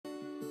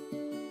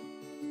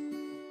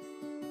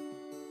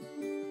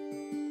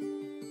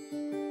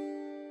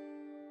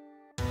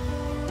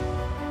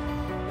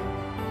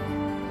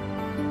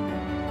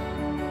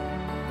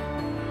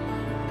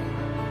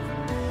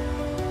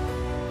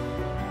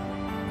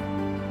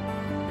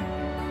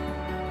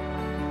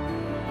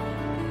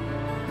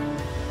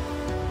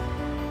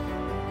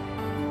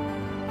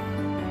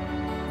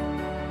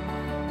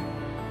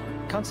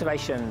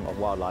Conservation of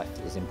wildlife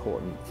is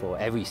important for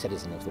every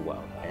citizen of the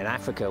world. In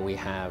Africa, we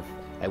have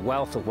a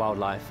wealth of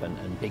wildlife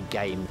and big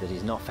game that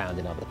is not found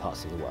in other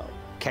parts of the world.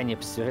 Kenya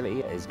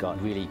specifically has got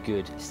a really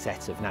good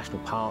set of national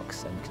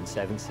parks and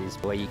conservancies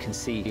where you can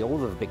see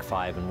all of the big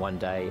five in one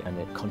day, and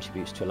it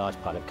contributes to a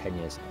large part of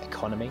Kenya's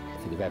economy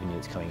through the revenue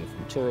that's coming in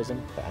from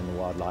tourism and the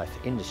wildlife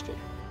industry.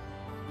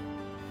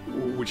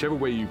 Whichever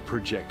way you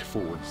project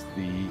forwards,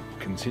 the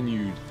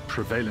continued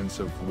prevalence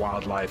of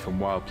wildlife and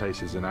wild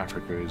places in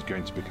Africa is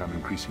going to become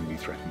increasingly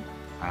threatened.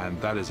 And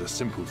that is a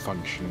simple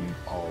function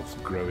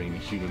of growing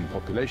human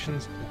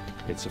populations.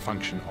 It's a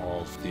function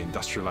of the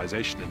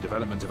industrialization and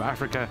development of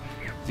Africa.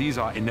 These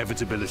are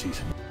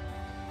inevitabilities.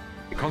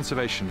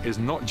 Conservation is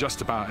not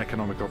just about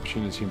economic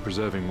opportunity and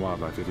preserving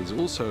wildlife. It is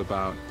also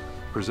about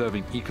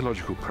preserving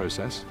ecological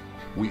process.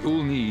 We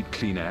all need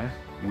clean air.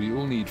 We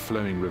all need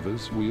flowing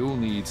rivers. We all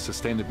need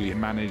sustainably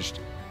managed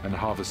and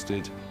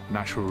harvested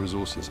natural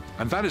resources.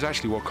 And that is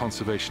actually what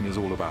conservation is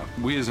all about.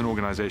 We as an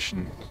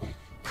organization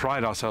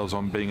pride ourselves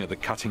on being at the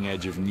cutting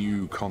edge of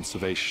new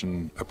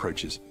conservation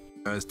approaches.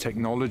 As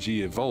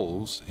technology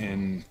evolves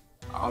in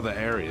other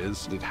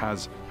areas, it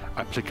has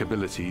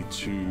applicability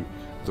to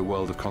the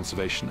world of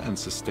conservation and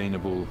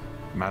sustainable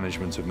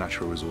management of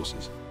natural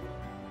resources.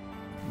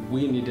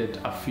 We needed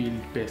a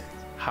field-based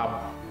hub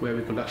where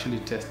we could actually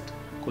test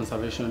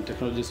conservation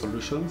technology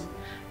solutions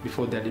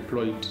before they're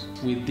deployed.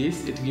 With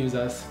this, it gives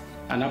us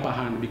an upper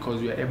hand because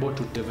we are able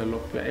to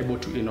develop, we are able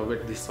to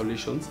innovate these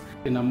solutions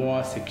in a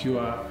more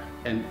secure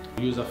and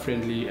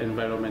user-friendly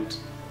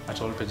environment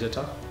at Ol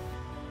Pejeta.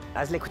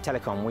 As Liquid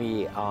Telecom,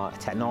 we are a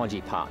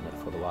technology partner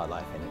for the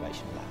Wildlife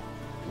Innovation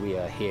Lab. We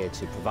are here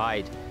to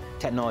provide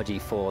technology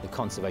for the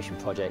conservation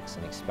projects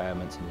and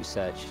experiments and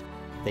research.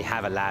 They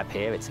have a lab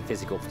here. It's a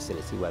physical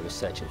facility where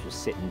researchers will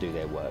sit and do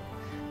their work.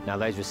 Now,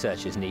 those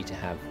researchers need to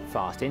have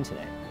fast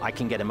internet. I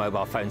can get a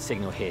mobile phone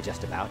signal here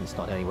just about, and it's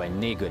not anywhere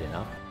near good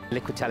enough.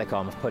 Liquid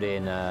Telecom have put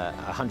in a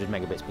 100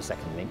 megabits per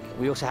second link.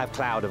 We also have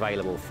cloud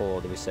available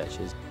for the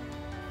researchers.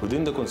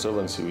 Within the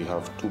Conservancy, we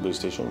have two base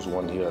stations,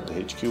 one here at the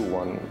HQ,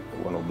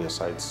 one of their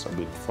sites a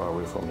bit far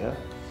away from here.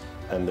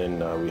 And then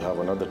we have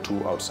another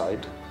two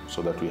outside,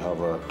 so that we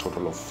have a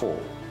total of 4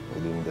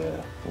 within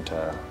the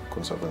entire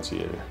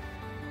Conservancy area.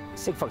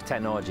 Sigfox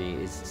technology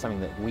is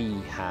something that we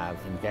have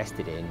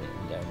invested in,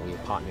 and we are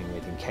partnering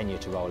with in Kenya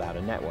to roll out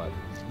a network.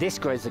 This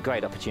is a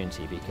great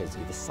opportunity because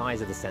the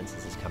size of the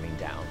sensors is coming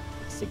down.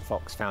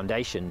 Sigfox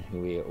Foundation,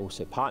 who we are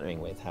also partnering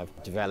with, have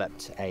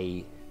developed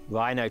a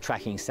rhino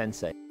tracking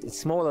sensor. It's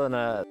smaller than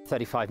a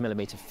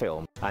 35mm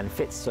film and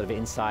fits sort of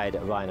inside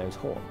a rhino's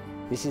horn.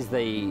 This is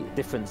the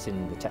difference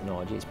in the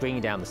technology. It's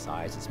bringing down the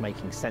size, it's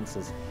making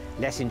sensors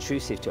less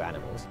intrusive to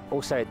animals.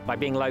 Also, by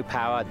being low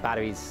power, the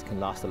batteries can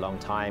last a long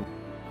time.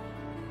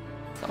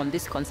 On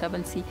this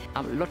conservancy,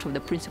 a lot of the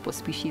principal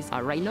species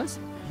are rhinos.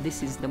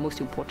 This is the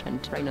most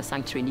important rhino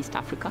sanctuary in East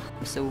Africa.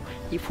 So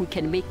if we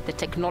can make the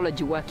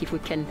technology work, if we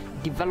can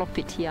develop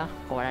it here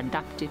or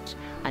adapt it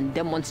and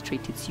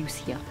demonstrate its use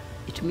here,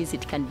 it means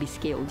it can be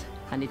scaled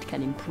and it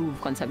can improve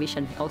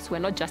conservation elsewhere,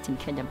 not just in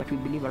Kenya, but we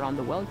believe around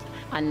the world.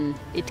 And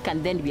it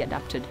can then be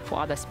adapted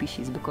for other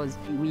species because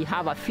we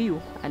have a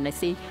few, and I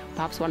say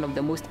perhaps one of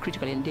the most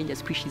critically endangered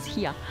species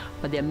here,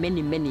 but there are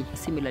many, many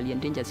similarly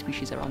endangered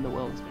species around the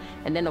world.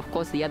 And then, of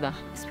course, the other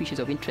species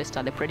of interest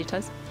are the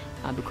predators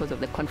because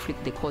of the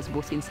conflict they cause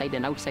both inside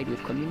and outside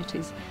with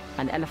communities.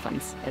 And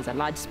elephants as a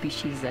large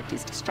species that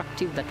is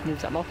destructive, that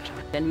moves a lot.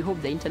 Then we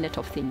hope the Internet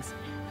of Things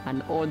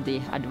and all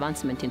the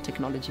advancement in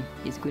technology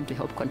is going to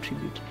help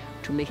contribute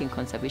to making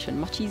conservation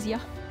much easier,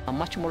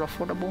 much more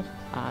affordable,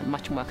 and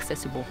much more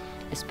accessible,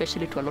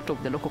 especially to a lot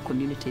of the local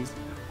communities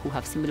who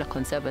have similar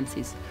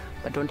conservancies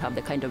but don't have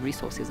the kind of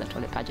resources that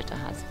Ol Pejeta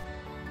has.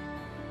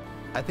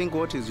 I think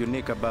what is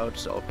unique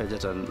about Ol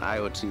Pejeta and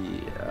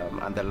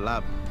IoT and the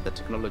lab, the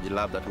technology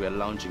lab that we are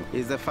launching,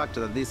 is the fact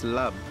that this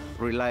lab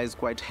relies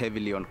quite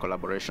heavily on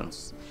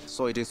collaborations.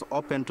 So it is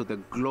open to the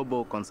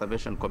global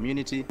conservation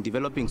community,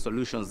 developing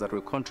solutions that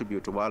will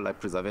contribute to wildlife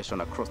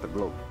preservation across the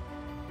globe.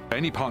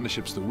 Any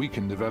partnerships that we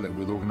can develop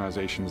with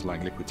organizations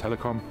like Liquid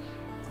Telecom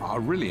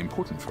are really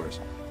important for us.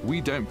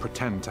 We don't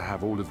pretend to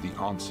have all of the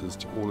answers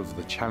to all of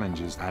the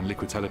challenges, and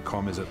Liquid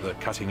Telecom is at the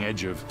cutting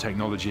edge of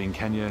technology in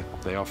Kenya.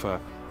 They offer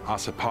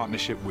us a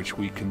partnership which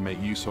we can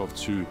make use of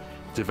to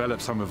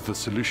develop some of the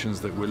solutions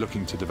that we're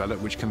looking to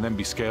develop, which can then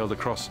be scaled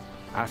across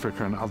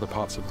Africa and other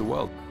parts of the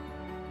world.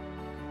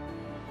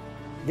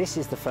 This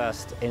is the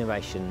first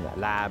innovation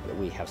lab that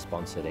we have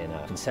sponsored in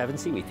a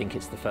conservancy. We think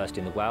it's the first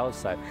in the world,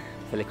 so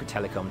for Liquid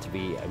Telecom to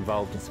be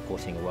involved in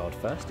supporting a world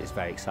first is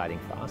very exciting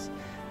for us.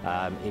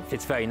 It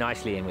fits very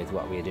nicely in with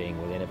what we're doing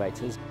with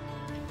innovators.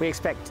 We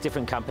expect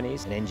different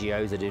companies and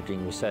NGOs that are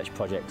doing research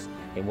projects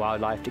in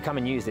wildlife to come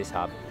and use this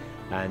hub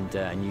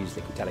and use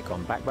Liquid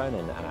Telecom backbone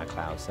and our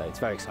cloud, so it's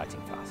very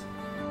exciting for us.